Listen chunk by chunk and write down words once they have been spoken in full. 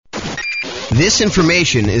This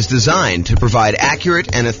information is designed to provide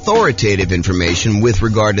accurate and authoritative information with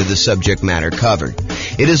regard to the subject matter covered.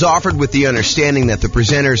 It is offered with the understanding that the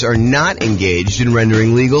presenters are not engaged in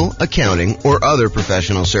rendering legal, accounting, or other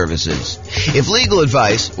professional services. If legal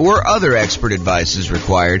advice or other expert advice is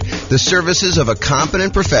required, the services of a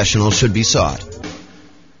competent professional should be sought.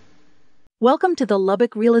 Welcome to the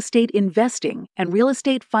Lubbock Real Estate Investing and Real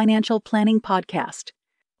Estate Financial Planning Podcast.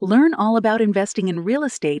 Learn all about investing in real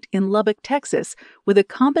estate in Lubbock, Texas, with a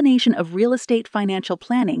combination of real estate financial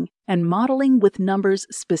planning and modeling with numbers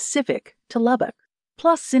specific to Lubbock,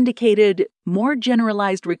 plus syndicated, more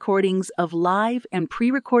generalized recordings of live and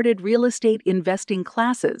pre-recorded real estate investing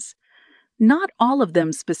classes, not all of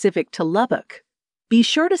them specific to Lubbock. Be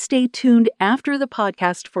sure to stay tuned after the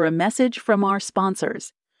podcast for a message from our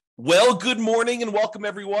sponsors. Well, good morning and welcome,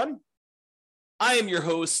 everyone. I am your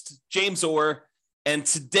host, James Orr. And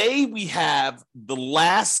today we have the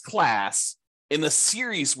last class in the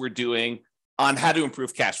series we're doing on how to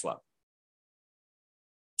improve cash flow.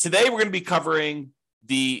 Today we're going to be covering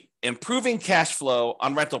the improving cash flow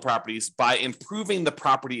on rental properties by improving the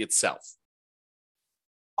property itself.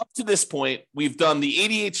 Up to this point, we've done the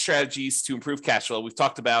 88 strategies to improve cash flow. We've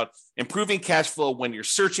talked about improving cash flow when you're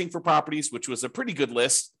searching for properties, which was a pretty good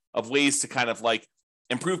list of ways to kind of like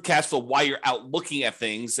improve cash flow while you're out looking at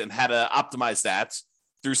things and how to optimize that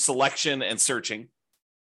through selection and searching.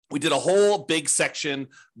 We did a whole big section,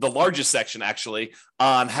 the largest section actually,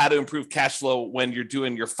 on how to improve cash flow when you're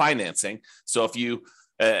doing your financing. So if you,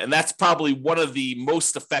 and that's probably one of the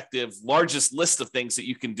most effective, largest list of things that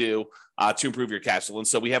you can do to improve your cash flow. And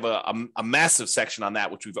so we have a massive section on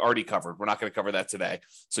that, which we've already covered. We're not going to cover that today.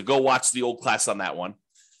 So go watch the old class on that one.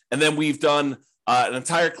 And then we've done an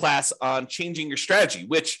entire class on changing your strategy,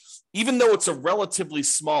 which even though it's a relatively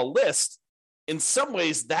small list, in some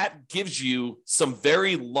ways that gives you some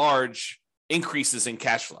very large increases in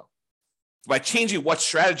cash flow. By changing what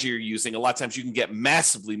strategy you're using, a lot of times you can get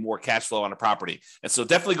massively more cash flow on a property. And so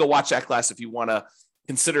definitely go watch that class if you want to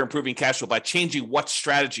consider improving cash flow by changing what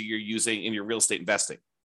strategy you're using in your real estate investing.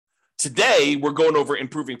 Today, we're going over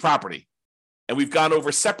improving property. And we've gone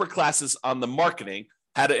over separate classes on the marketing,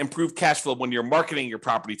 how to improve cash flow when you're marketing your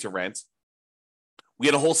property to rent. We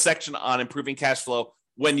had a whole section on improving cash flow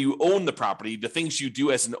when you own the property, the things you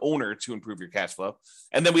do as an owner to improve your cash flow.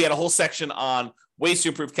 And then we had a whole section on ways to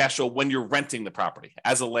improve cash flow when you're renting the property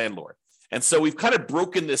as a landlord. And so we've kind of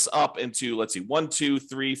broken this up into, 1, 2,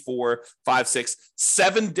 3, 4, 5, 6,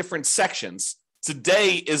 7 different sections.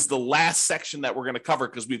 Today is the last section that we're going to cover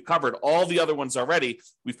because we've covered all the other ones already.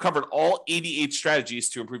 We've covered all 88 strategies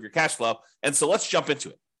to improve your cash flow. And so let's jump into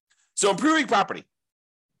it. So improving property.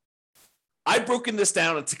 I've broken this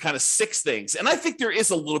down into kind of 6 things. And I think there is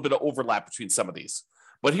a little bit of overlap between some of these.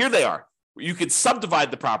 But here they are. You could subdivide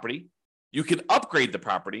the property. You could upgrade the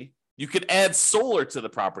property. You could add solar to the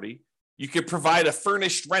property. You could provide a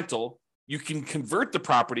furnished rental. You can convert the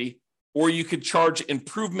property, or you could charge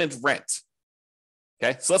improvement rent.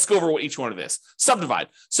 Okay, so let's go over what each one of this. Subdivide.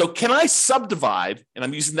 So can I subdivide, and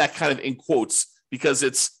I'm using that kind of in quotes because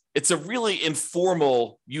it's a really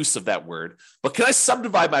informal use of that word, but can I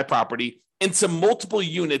subdivide my property into multiple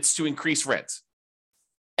units to increase rent?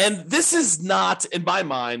 And this is not, in my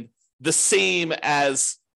mind, the same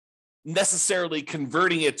as necessarily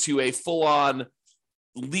converting it to a full-on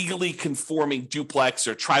legally conforming duplex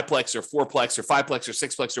or triplex or fourplex or fiveplex or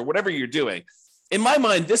sixplex or whatever you're doing. In my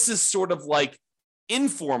mind, this is sort of like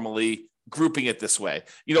informally grouping it this way.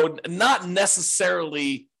 Not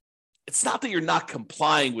necessarily, it's not that you're not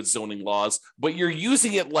complying with zoning laws, but you're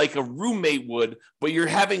using it like a roommate would, but you're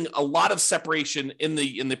having a lot of separation in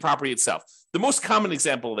the property itself. The most common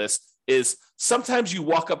example of this is sometimes you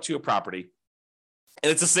walk up to a property and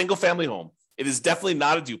it's a single family home. It is definitely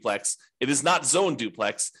not a duplex. It is not zoned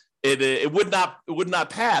duplex. It would not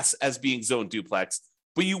pass as being zoned duplex,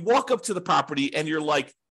 but you walk up to the property and you're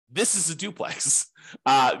like, this is a duplex.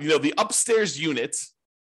 The upstairs unit,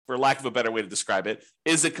 for lack of a better way to describe it,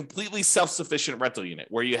 is a completely self-sufficient rental unit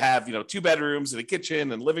where you have, 2 bedrooms and a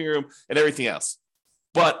kitchen and living room and everything else.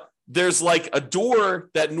 But there's like a door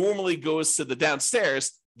that normally goes to the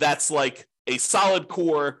downstairs that's like a solid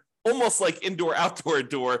core, almost like indoor-outdoor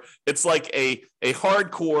door. It's like a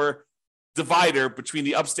hardcore divider between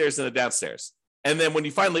the upstairs and the downstairs. And then when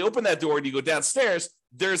you finally open that door and you go downstairs,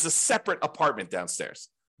 there's a separate apartment downstairs.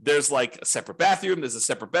 There's like a separate bathroom, there's a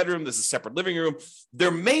separate bedroom, there's a separate living room. There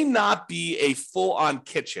may not be a full-on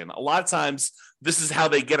kitchen. A lot of times, this is how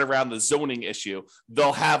they get around the zoning issue.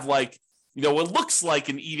 They'll have like, what looks like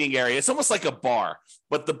an eating area. It's almost like a bar,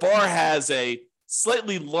 but the bar has a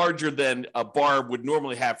slightly larger than a bar would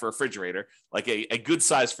normally have for a refrigerator, like a good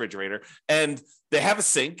sized refrigerator. And they have a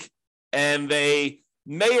sink, and they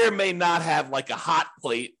may or may not have like a hot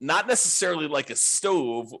plate, not necessarily like a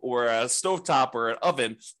stove or a stovetop or an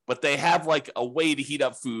oven, but they have like a way to heat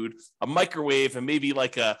up food, a microwave, and maybe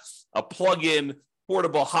like a plug-in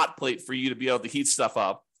portable hot plate for you to be able to heat stuff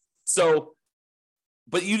up. So,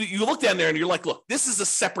 but you look down there and you're like, look, this is a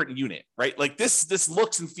separate unit, right? Like this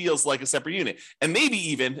looks and feels like a separate unit. And maybe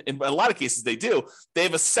even in a lot of cases they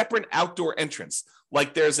have a separate outdoor entrance.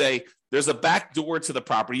 Like there's a back door to the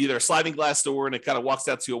property, either a sliding glass door and it kind of walks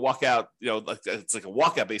out to a walkout, like it's like a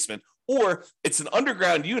walkout basement, or it's an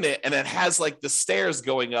underground unit and it has like the stairs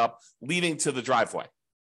going up leading to the driveway.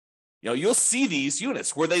 You'll see these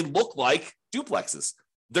units where they look like duplexes.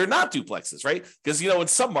 They're not duplexes, right? Because, in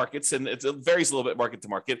some markets, and it varies a little bit market to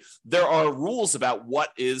market, there are rules about what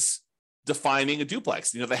is defining a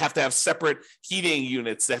duplex. They have to have separate heating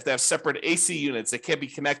units. They have to have separate AC units. They can't be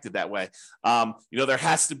connected that way. There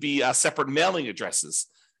has to be separate mailing addresses.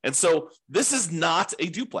 And so this is not a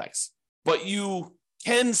duplex, but you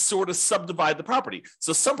can sort of subdivide the property.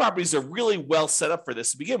 So some properties are really well set up for this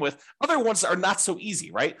to begin with. Other ones are not so easy,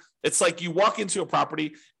 right? It's like you walk into a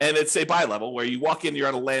property and it's a bi-level where you walk in, you're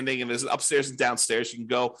on a landing and there's an upstairs and downstairs. You can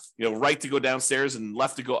go, right to go downstairs and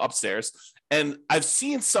left to go upstairs. And I've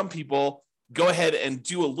seen some people go ahead and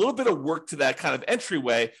do a little bit of work to that kind of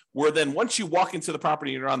entryway where then once you walk into the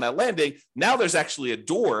property and you're on that landing, now there's actually a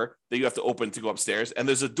door that you have to open to go upstairs. And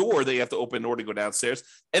there's a door that you have to open in order to go downstairs.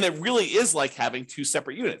 And it really is like having two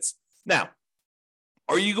separate units. Now,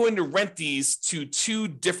 are you going to rent these to two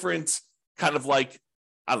different kind of like,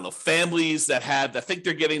 families that think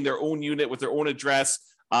they're getting their own unit with their own address?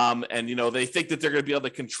 And, they think that they're going to be able to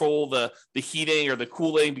control the heating or the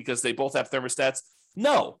cooling because they both have thermostats.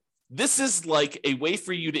 No. This is like a way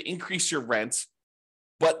for you to increase your rent,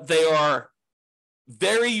 but they are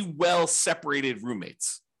very well separated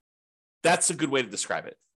roommates. That's a good way to describe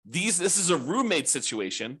it. This is a roommate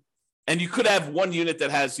situation, and you could have one unit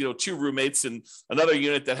that has, two roommates and another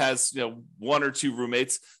unit that has, one or two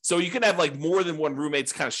roommates. So you can have like more than one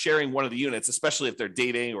roommates kind of sharing one of the units, especially if they're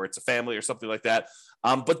dating or it's a family or something like that.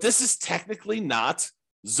 But this is technically not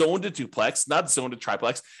zoned to duplex, not zoned to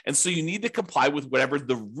triplex. And so you need to comply with whatever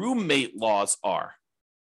the roommate laws are.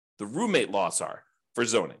 The roommate laws are for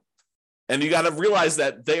zoning. And you got to realize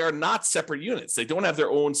that they are not separate units. They don't have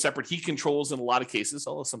their own separate heat controls in a lot of cases,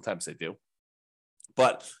 although sometimes they do.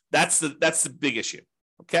 But that's the big issue.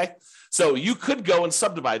 Okay. So you could go and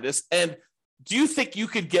subdivide this. And do you think you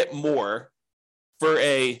could get more for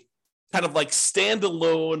a kind of like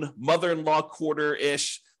standalone mother-in-law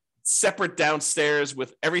quarter-ish, separate downstairs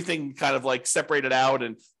with everything kind of like separated out,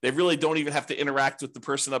 and they really don't even have to interact with the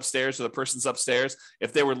person upstairs or the person's upstairs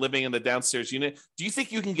if they were living in the downstairs unit? Do you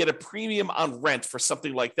think you can get a premium on rent for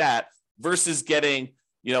something like that versus getting,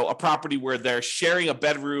 a property where they're sharing a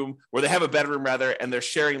bedroom, where they have a bedroom rather, and they're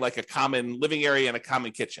sharing like a common living area and a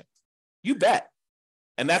common kitchen? You bet.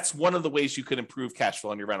 And that's one of the ways you can improve cash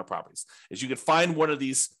flow on your rental properties, is you could find one of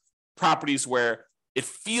these properties where it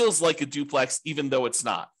feels like a duplex, even though it's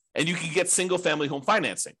not. And you can get single family home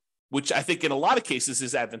financing, which I think in a lot of cases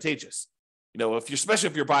is advantageous. Especially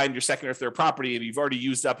if you're buying your second or third property and you've already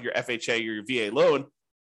used up your FHA or your VA loan,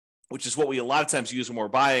 which is what we a lot of times use when we're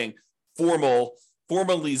buying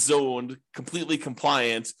formally zoned, completely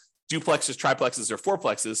compliant duplexes, triplexes, or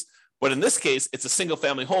fourplexes. But in this case, it's a single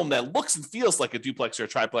family home that looks and feels like a duplex or a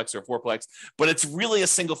triplex or a fourplex, but it's really a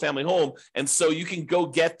single family home. And so you can go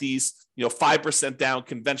get these, 5% down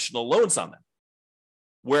conventional loans on them.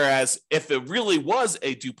 Whereas if it really was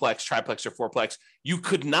a duplex, triplex, or fourplex, you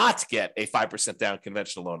could not get a 5% down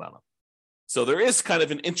conventional loan on them. So there is kind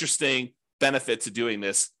of an interesting benefit to doing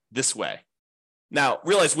this way. Now,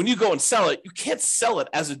 realize when you go and sell it, you can't sell it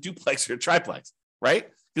as a duplex or a triplex, right?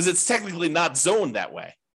 Because it's technically not zoned that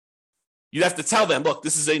way. You'd have to tell them, look,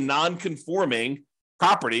 this is a non-conforming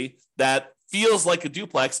property that feels like a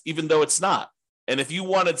duplex, even though it's not. And if you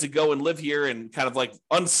wanted to go and live here and kind of like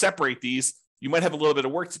unseparate these, you might have a little bit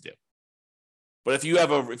of work to do. But if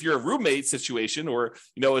you're a roommate situation, or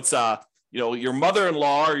it's your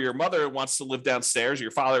mother-in-law or your mother wants to live downstairs, or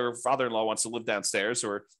your father-in-law wants to live downstairs,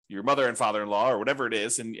 or your mother and father-in-law, or whatever it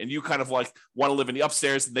is, and you kind of like want to live in the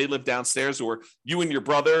upstairs and they live downstairs, or you and your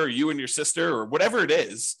brother, or you and your sister, or whatever it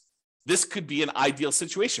is, this could be an ideal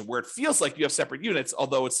situation where it feels like you have separate units,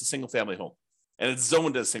 although it's a single-family home and it's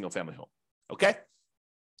zoned as a single-family home. Okay,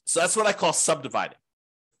 so that's what I call subdividing.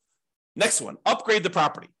 Next one, upgrade the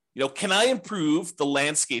property. Can I improve the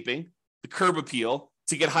landscaping, the curb appeal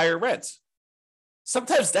to get higher rents?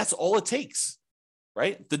 Sometimes that's all it takes.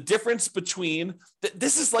 right? The difference between,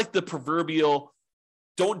 this is like the proverbial,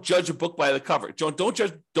 don't judge a book by the cover.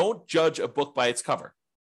 Don't judge a book by its cover.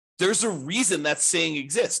 There's a reason that saying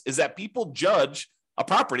exists, is that people judge a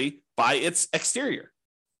property by its exterior.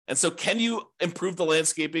 And so can you improve the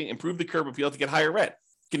landscaping, improve the curb appeal to get higher rent?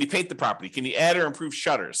 Can you paint the property? Can you add or improve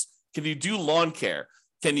shutters? Can you do lawn care?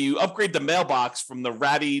 Can you upgrade the mailbox from the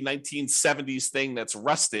ratty 1970s thing that's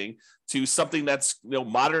rusting to something that's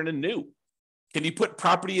modern and new? Can you put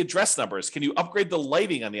property address numbers? Can you upgrade the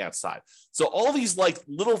lighting on the outside? So all these like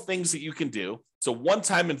little things that you can do. It's a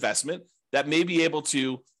one-time investment that may be able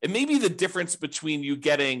to, it may be the difference between you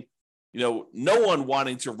getting, no one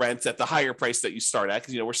wanting to rent at the higher price that you start at.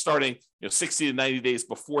 Because, we're starting, 60 to 90 days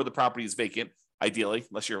before the property is vacant, ideally,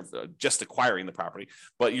 unless you're just acquiring the property.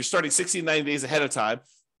 But you're starting 60 to 90 days ahead of time,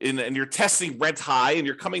 and you're testing rent high, and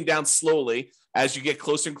you're coming down slowly as you get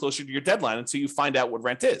closer and closer to your deadline until you find out what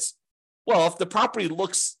rent is. Well, if the property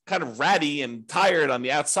looks kind of ratty and tired on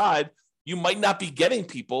the outside, you might not be getting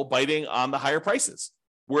people biting on the higher prices.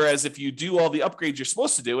 Whereas if you do all the upgrades you're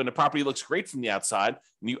supposed to do and the property looks great from the outside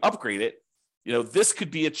and you upgrade it, this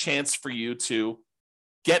could be a chance for you to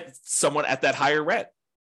get someone at that higher rent.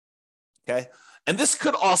 Okay. And this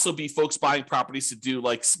could also be folks buying properties to do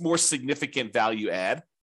like more significant value add,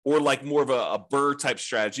 or like more of a BRRRR type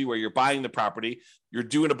strategy where you're buying the property, you're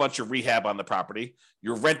doing a bunch of rehab on the property,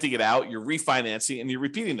 you're renting it out, you're refinancing, and you're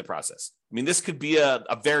repeating the process. I mean, this could be a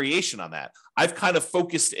variation on that. I've kind of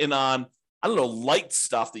focused in on, light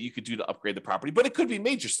stuff that you could do to upgrade the property, but it could be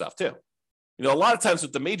major stuff too. A lot of times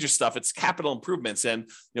with the major stuff, it's capital improvements. And,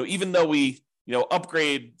 even though we,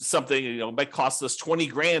 upgrade something, it might cost us 20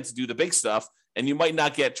 grand to do the big stuff, and you might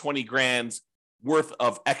not get 20 grand worth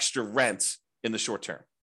of extra rent in the short term.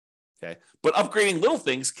 Okay. But upgrading little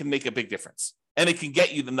things can make a big difference, and it can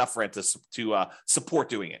get you enough rent to support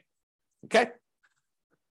doing it. Okay.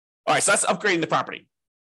 All right. So that's upgrading the property.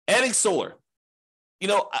 Adding solar.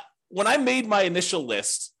 When I made my initial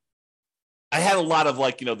list, I had a lot of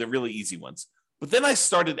the really easy ones. But then I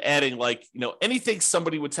started adding anything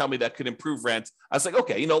somebody would tell me that could improve rent. I was like,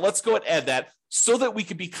 okay, let's go and add that so that we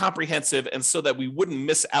could be comprehensive and so that we wouldn't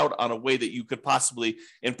miss out on a way that you could possibly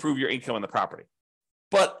improve your income on the property.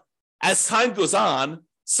 But as time goes on,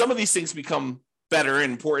 some of these things become better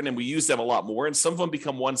and important, and we use them a lot more. And some of them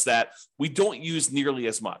become ones that we don't use nearly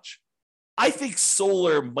as much. I think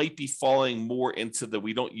solar might be falling more into the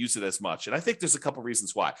we don't use it as much. And I think there's a couple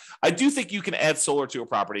reasons why. I do think you can add solar to a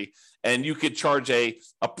property and you could charge a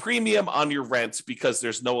premium on your rent because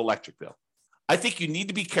there's no electric bill. I think you need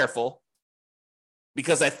to be careful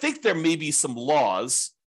because I think there may be some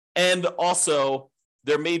laws, and also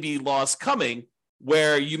there may be laws coming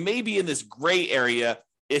where you may be in this gray area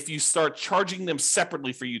if you start charging them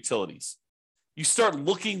separately for utilities. You start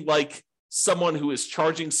looking like someone who is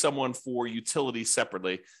charging someone for utilities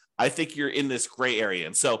separately. I think you're in this gray area.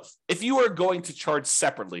 And so if you are going to charge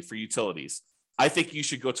separately for utilities, I think you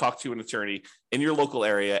should go talk to an attorney in your local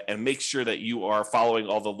area and make sure that you are following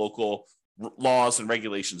all the local laws and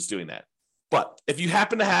regulations doing that. But if you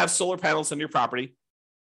happen to have solar panels on your property,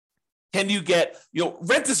 can you get,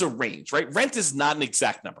 rent is a range, right? Rent is not an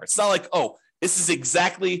exact number. It's not like, oh, this is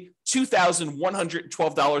exactly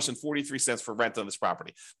 $2,112.43 for rent on this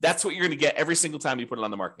property. That's what you're going to get every single time you put it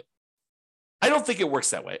on the market. I don't think it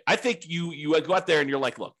works that way. I think you go out there and you're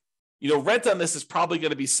like, look, rent on this is probably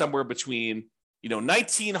going to be somewhere between,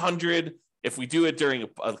 $1,900 if we do it during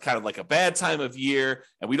a kind of like a bad time of year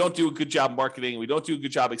and we don't do a good job marketing, we don't do a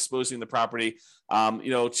good job exposing the property,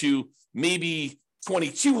 to maybe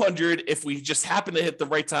 $2,200 if we just happen to hit the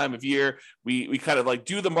right time of year. We kind of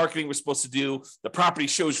do the marketing we're supposed to do. The property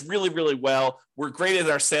shows really, really well. We're great at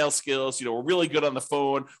our sales skills. We're really good on the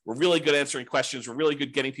phone. We're really good answering questions. We're really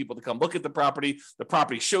good getting people to come look at the property. The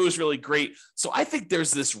property shows really great. So I think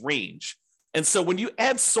there's this range. And so when you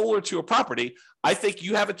add solar to a property, I think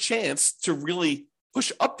you have a chance to really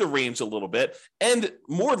push up the range a little bit and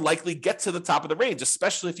more likely get to the top of the range,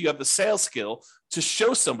 especially if you have the sales skill to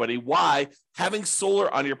show somebody why having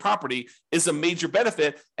solar on your property is a major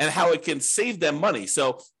benefit and how it can save them money.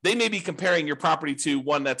 So they may be comparing your property to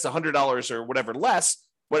one that's $100 or whatever less,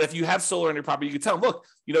 but if you have solar on your property, you can tell them, look,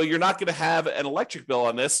 you're not going to have an electric bill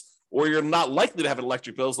on this, or you're not likely to have an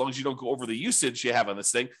electric bill as long as you don't go over the usage you have on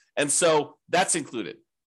this thing. And so that's included.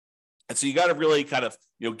 And so you got to really kind of,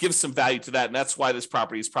 give some value to that. And that's why this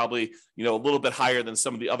property is probably, a little bit higher than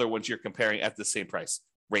some of the other ones you're comparing at the same price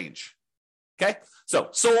range. Okay. So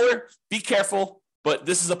solar, be careful, but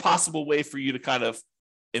this is a possible way for you to kind of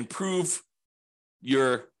improve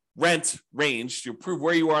your rent range, to improve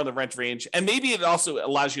where you are in the rent range. And maybe it also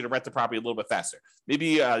allows you to rent the property a little bit faster.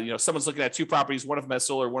 Maybe, someone's looking at two properties, one of them has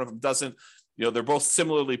solar, one of them doesn't. They're both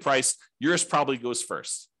similarly priced. Yours probably goes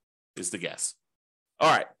first, is the guess.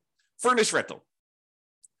 All right, furnished rental.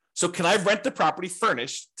 So can I rent the property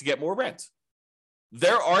furnished to get more rent?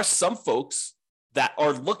 There are some folks that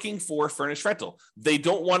are looking for furnished rental. They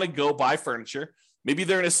don't want to go buy furniture. Maybe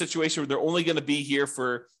they're in a situation where they're only going to be here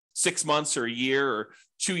for 6 months or a year or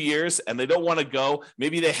 2 years, and they don't want to go.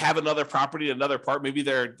 Maybe they have another property in another part. Maybe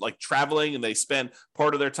they're like traveling and they spend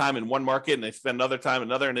part of their time in one market and they spend another time in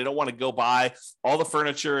another, and they don't want to go buy all the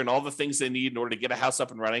furniture and all the things they need in order to get a house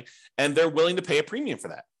up and running. And they're willing to pay a premium for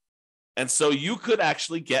that. And so you could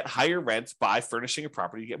actually get higher rent by furnishing a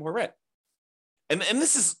property to get more rent. And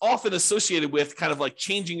this is often associated with kind of like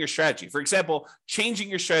changing your strategy. For example, changing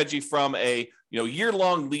your strategy from a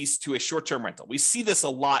year-long lease to a short-term rental. We see this a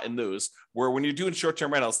lot in those where when you're doing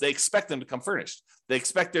short-term rentals, they expect them to come furnished. They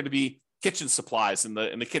expect there to be kitchen supplies in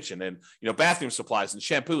the kitchen and bathroom supplies and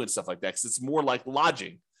shampoo and stuff like that. Because it's more like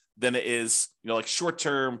lodging than it is like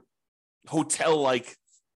short-term hotel-like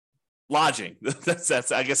lodging.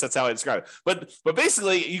 That's I guess that's how I describe it. But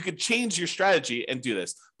basically, you could change your strategy and do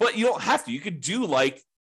this, but you don't have to. You could do like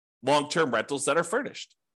long-term rentals that are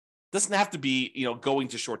furnished. It doesn't have to be going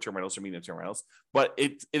to short-term rentals or medium-term rentals, but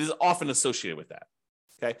it is often associated with that.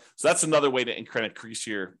 Okay, so that's another way to increase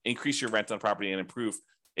your rent on property and improve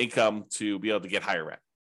income to be able to get higher rent.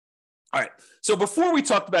 All right. So before we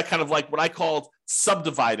talked about kind of like what I called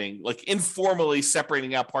subdividing, like informally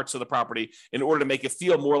separating out parts of the property in order to make it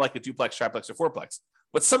feel more like a duplex, triplex, or fourplex.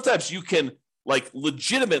 But sometimes you can like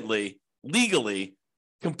legitimately, legally,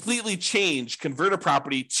 completely convert a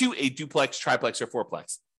property to a duplex, triplex, or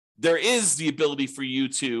fourplex. There is the ability for you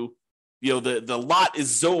to, the lot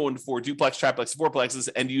is zoned for duplex, triplex, fourplexes,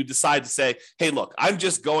 and you decide to say, hey, look, I'm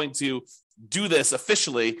just going to do this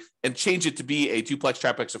officially and change it to be a duplex,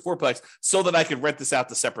 triplex, or fourplex so that I can rent this out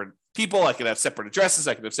to separate people. I can have separate addresses.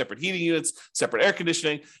 I can have separate heating units, separate air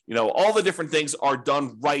conditioning. All the different things are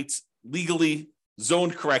done right, legally,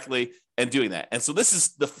 zoned correctly, and doing that. And so this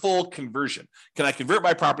is the full conversion. Can I convert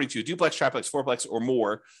my property to a duplex, triplex, fourplex, or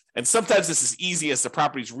more? And sometimes this is easy as the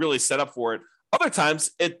property is really set up for it. Other times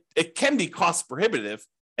it can be cost prohibitive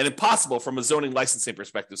and impossible from a zoning licensing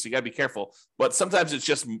perspective. So you got to be careful, but sometimes it's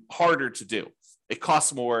just harder to do. It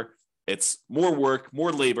costs more, it's more work,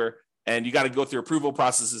 more labor, and you got to go through approval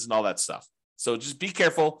processes and all that stuff. So just be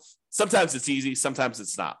careful. Sometimes it's easy, sometimes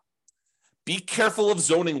it's not. Be careful of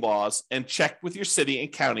zoning laws and check with your city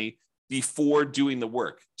and county before doing the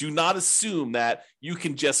work. Do not assume that you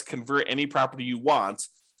can just convert any property you want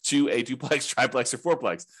to a duplex, triplex, or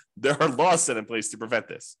fourplex. There are laws set in place to prevent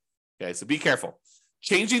this. Okay, so be careful.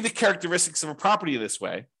 Changing the characteristics of a property in this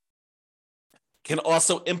way can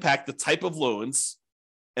also impact the type of loans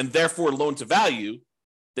and therefore loan to value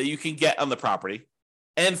that you can get on the property.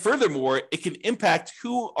 And furthermore, it can impact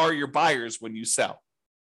who are your buyers when you sell.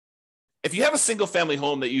 If you have a single family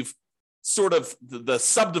home that you've sort of the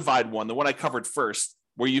subdivide one, the one I covered first,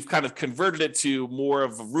 where you've kind of converted it to more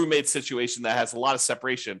of a roommate situation that has a lot of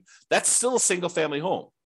separation, that's still a single family home.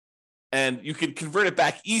 And you can convert it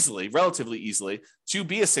back easily, relatively easily, to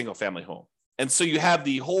be a single family home. And so you have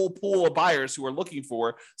the whole pool of buyers who are looking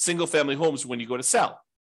for single family homes when you go to sell.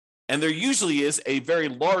 And there usually is a very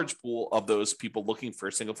large pool of those people looking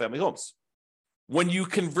for single family homes. When you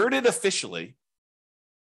convert it officially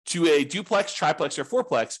to a duplex, triplex, or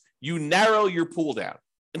fourplex, you narrow your pool down.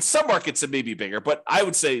 In some markets, it may be bigger, but I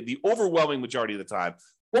would say the overwhelming majority of the time,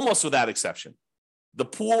 almost without exception, the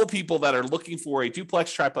pool of people that are looking for a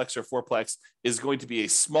duplex, triplex, or fourplex is going to be a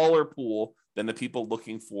smaller pool than the people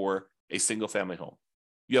looking for a single family home.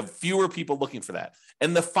 You have fewer people looking for that.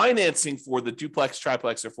 And the financing for the duplex,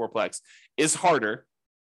 triplex, or fourplex is harder,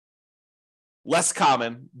 less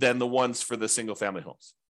common than the ones for the single family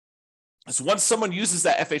homes. So once someone uses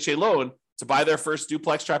that FHA loan to buy their first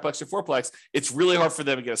duplex, triplex, or fourplex, it's really hard for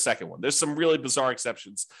them to get a second one. There's some really bizarre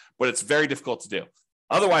exceptions, but it's very difficult to do.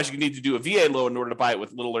 Otherwise, you need to do a VA loan in order to buy it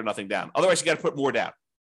with little or nothing down. Otherwise, you got to put more down.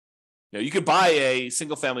 You could buy a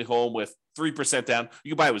single family home with 3% down.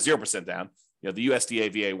 You could buy it with 0% down. The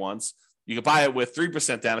USDA VA ones. You could buy it with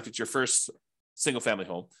 3% down if it's your first single family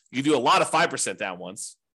home. You can do a lot of 5% down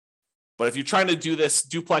ones. But if you're trying to do this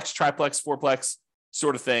duplex, triplex, fourplex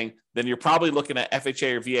sort of thing, then you're probably looking at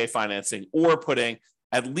FHA or VA financing or putting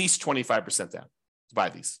at least 25% down to buy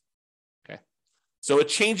these. Okay. So it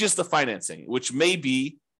changes the financing, which may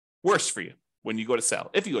be worse for you when you go to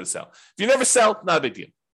sell, if you go to sell. If you never sell, not a big deal.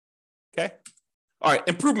 Okay. All right.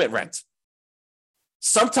 Improvement rent.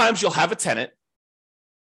 Sometimes you'll have a tenant.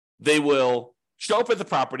 They will show up at the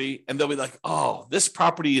property and they'll be like, oh, this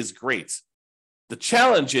property is great. The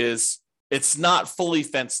challenge is it's not fully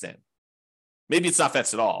fenced in. Maybe it's not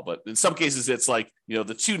fenced at all, but in some cases it's like,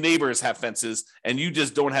 the two neighbors have fences and you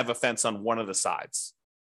just don't have a fence on one of the sides.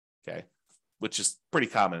 Okay. Which is pretty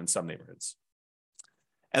common in some neighborhoods.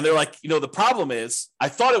 And they're like, the problem is I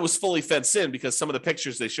thought it was fully fenced in because some of the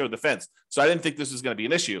pictures they showed the fence. So I didn't think this was going to be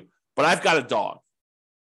an issue, but I've got a dog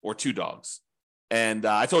or two dogs. And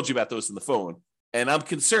I told you about those in the phone. And I'm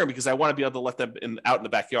concerned because I want to be able to let them out in the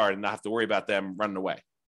backyard and not have to worry about them running away.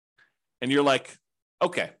 And you're like,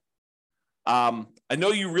 okay, I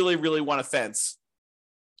know you really, really want a fence.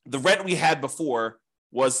 The rent we had before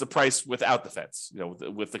was the price without the fence,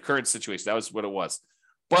 with the current situation. That was what it was.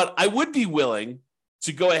 But I would be willing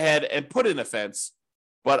to go ahead and put in a fence,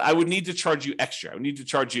 but I would need to charge you extra. I would need to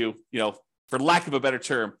charge you, for lack of a better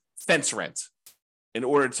term, fence rent in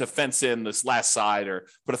order to fence in this last side or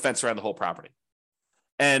put a fence around the whole property.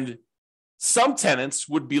 And some tenants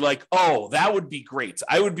would be like, oh, that would be great.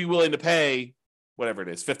 I would be willing to pay whatever it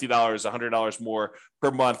is, $50, $100 more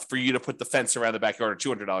per month for you to put the fence around the backyard, or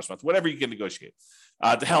 $200 a month, whatever you can negotiate,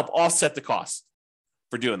 to help offset the cost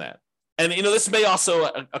for doing that. And, this may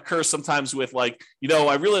also occur sometimes with like,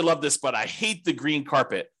 I really love this, but I hate the green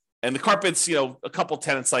carpet. And the carpet's, a couple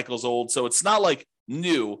tenant cycles old. So it's not like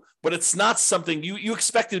new, but it's not something you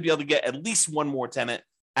expect to be able to get at least one more tenant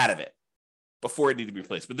out of it before it needed to be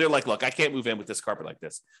replaced. But they're like, look, I can't move in with this carpet like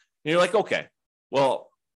this. And you're like, okay, well,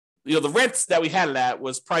 the rent that we had it at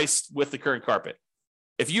was priced with the current carpet.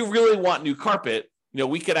 If you really want new carpet,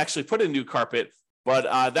 we could actually put in new carpet,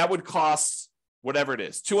 but that would cost whatever it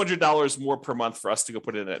is, $200 more per month for us to go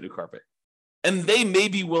put in that new carpet. And they may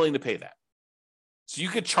be willing to pay that. So you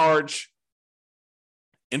could charge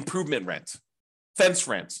improvement rent, fence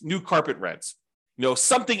rent, new carpet rent,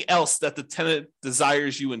 something else that the tenant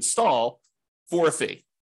desires you install for a fee.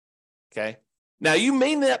 Okay. Now you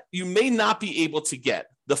may not be able to get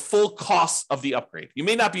the full cost of the upgrade. You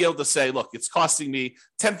may not be able to say, look, it's costing me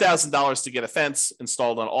 $10,000 to get a fence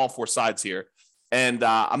installed on all four sides here. And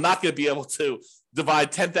I'm not going to be able to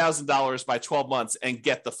divide $10,000 by 12 months and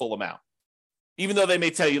get the full amount. Even though they may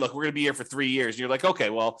tell you, look, we're going to be here for 3 years. And you're like, okay,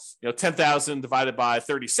 well, 10,000 divided by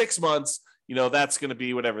 36 months, that's going to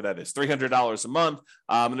be whatever that is, $300 a month.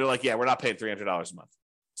 And they're like, yeah, we're not paying $300 a month.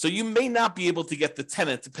 So you may not be able to get the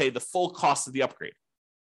tenant to pay the full cost of the upgrade.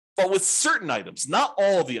 But with certain items, not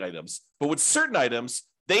all of the items, but with certain items,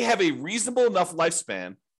 they have a reasonable enough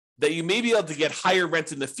lifespan that you may be able to get higher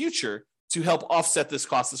rent in the future to help offset this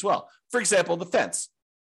cost as well. For example, the fence.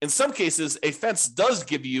 In some cases, a fence does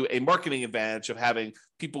give you a marketing advantage of having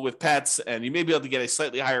people with pets, and you may be able to get a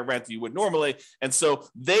slightly higher rent than you would normally. And so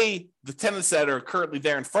the tenants that are currently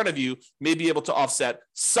there in front of you may be able to offset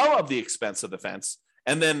some of the expense of the fence.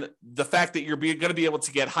 And then the fact that you're going to be able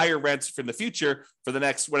to get higher rents for the future for the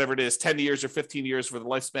next, whatever it is, 10 years or 15 years for the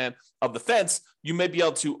lifespan of the fence, you may be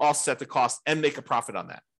able to offset the cost and make a profit on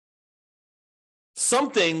that. Some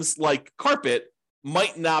things like carpet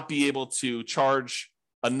might not be able to charge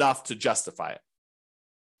enough to justify it.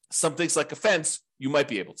 Some things like a fence, you might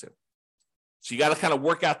be able to. So you got to kind of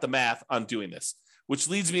work out the math on doing this, which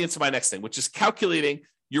leads me into my next thing, which is calculating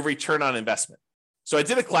your return on investment. So I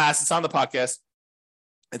did a class, it's on the podcast.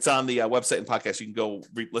 It's on the website and podcast. You can go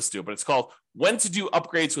listen to it, but it's called When to Do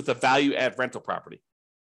Upgrades with a Value Add Rental Property.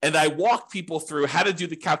 And I walk people through how to do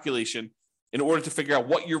the calculation in order to figure out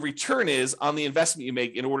what your return is on the investment you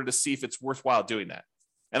make in order to see if it's worthwhile doing that.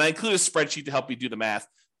 And I include a spreadsheet to help you do the math,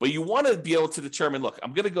 but you want to be able to determine, look,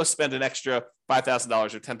 I'm going to go spend an extra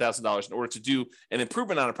 $5,000 or $10,000 in order to do an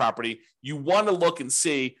improvement on a property. You want to look and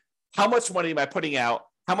see how much money am I putting out?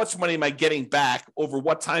 How much money am I getting back over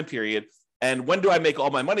what time period? And when do I make all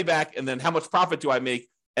my money back? And then how much profit do I make?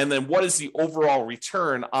 And then what is the overall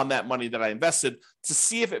return on that money that I invested to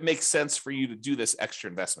see if it makes sense for you to do this extra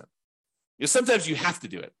investment? Sometimes you have to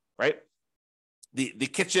do it, right? The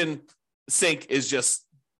kitchen sink is just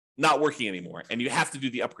not working anymore and you have to do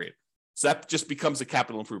the upgrade. So that just becomes a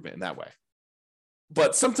capital improvement in that way.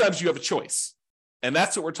 But sometimes you have a choice. And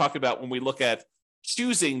that's what we're talking about when we look at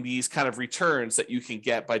choosing these kind of returns that you can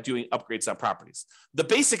get by doing upgrades on properties. The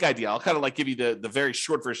basic idea, I'll kind of like give you the very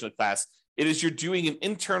short version of the class. It is you're doing an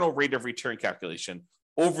internal rate of return calculation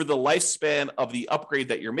over the lifespan of the upgrade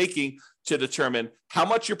that you're making to determine how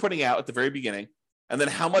much you're putting out at the very beginning, and then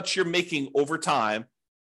how much you're making over time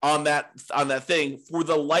on that thing for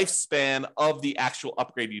the lifespan of the actual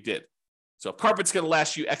upgrade you did. So if carpet's going to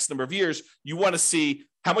last you X number of years, you want to see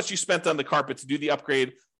how much you spent on the carpet to do the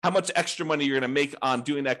upgrade, how much extra money you're going to make on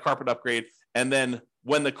doing that carpet upgrade. And then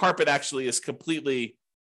when the carpet actually is completely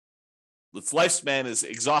its lifespan is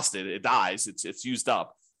exhausted, it dies, it's used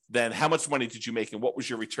up, then how much money did you make and what was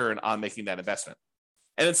your return on making that investment?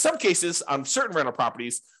 And in some cases, on certain rental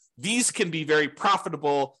properties, these can be very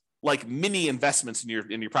profitable, like mini investments in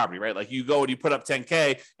your property, right? Like you go and you put up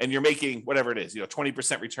 10K and you're making whatever it is,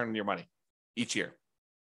 20% return on your money each year.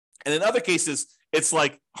 And in other cases, it's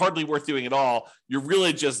like hardly worth doing at all. You're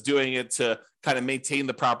really just doing it to kind of maintain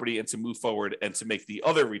the property and to move forward and to make the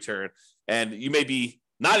other return. And you may be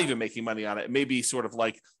not even making money on it. It may be sort of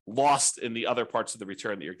like lost in the other parts of the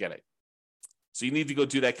return that you're getting. So you need to go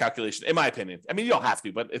do that calculation, in my opinion. I mean, you don't have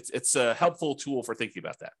to, but it's a helpful tool for thinking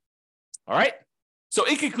about that. All right. So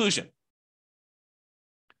in conclusion,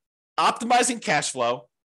 optimizing cash flow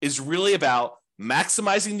is really about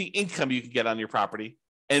maximizing the income you can get on your property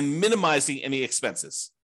and minimizing any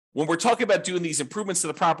expenses. When we're talking about doing these improvements to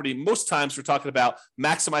the property, most times we're talking about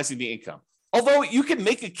maximizing the income. Although you can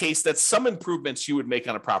make a case that some improvements you would make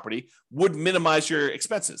on a property would minimize your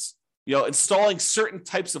expenses. Installing certain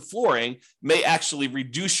types of flooring may actually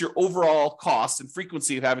reduce your overall cost and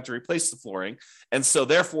frequency of having to replace the flooring. And so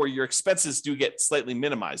therefore your expenses do get slightly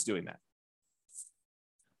minimized doing that.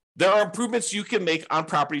 There are improvements you can make on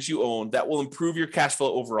properties you own that will improve your cash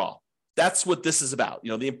flow overall. That's what this is about.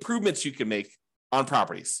 The improvements you can make on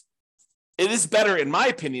properties. It is better, in my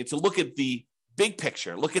opinion, to look at the big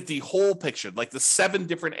picture, look at the whole picture, like the 7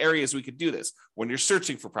 different areas we could do this. When you're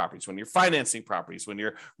searching for properties, when you're financing properties, when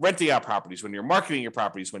you're renting out properties, when you're marketing your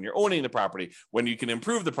properties, when you're owning the property, when you can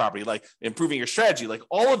improve the property, like improving your strategy, like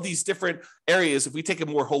all of these different areas. If we take a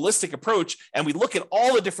more holistic approach and we look at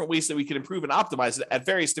all the different ways that we can improve and optimize it at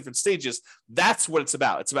various different stages, that's what it's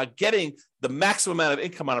about. It's about getting the maximum amount of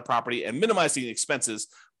income on a property and minimizing the expenses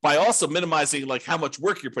by also minimizing like how much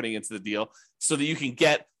work you're putting into the deal so that you can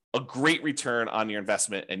get a great return on your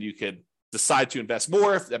investment and you could decide to invest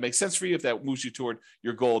more if that makes sense for you, if that moves you toward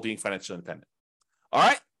your goal of being financially independent. All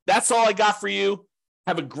right, that's all I got for you.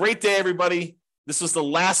 Have a great day, everybody. This was the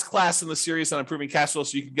last class in the series on improving cash flow,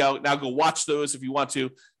 so you can go watch those if you want to,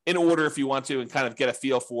 in order if you want to, and kind of get a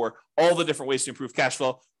feel for all the different ways to improve cash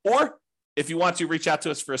flow. Or if you want to, reach out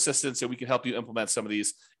to us for assistance and we can help you implement some of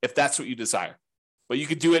these if that's what you desire. But you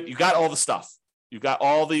could do it. You got all the stuff. You've got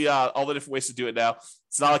all the different ways to do it now.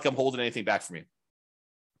 It's not like I'm holding anything back from you.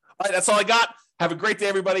 All right, that's all I got. Have a great day,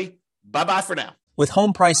 everybody. Bye-bye for now. With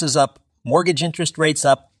home prices up, mortgage interest rates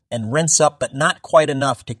up, and rents up, but not quite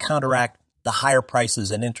enough to counteract the higher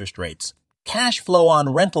prices and interest rates, cash flow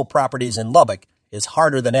on rental properties in Lubbock is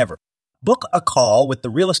harder than ever. Book a call with the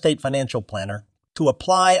Real Estate Financial Planner to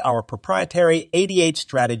apply our proprietary 88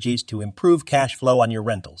 strategies to improve cash flow on your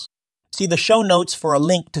rentals. See the show notes for a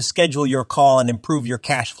link to schedule your call and improve your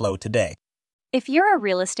cash flow today. If you're a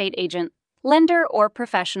real estate agent, lender, or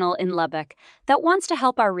professional in Lubbock that wants to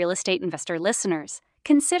help our real estate investor listeners,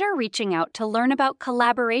 consider reaching out to learn about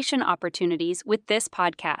collaboration opportunities with this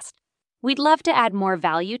podcast. We'd love to add more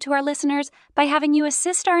value to our listeners by having you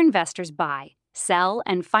assist our investors buy, sell,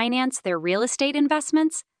 and finance their real estate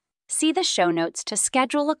investments. See the show notes to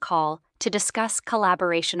schedule a call to discuss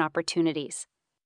collaboration opportunities.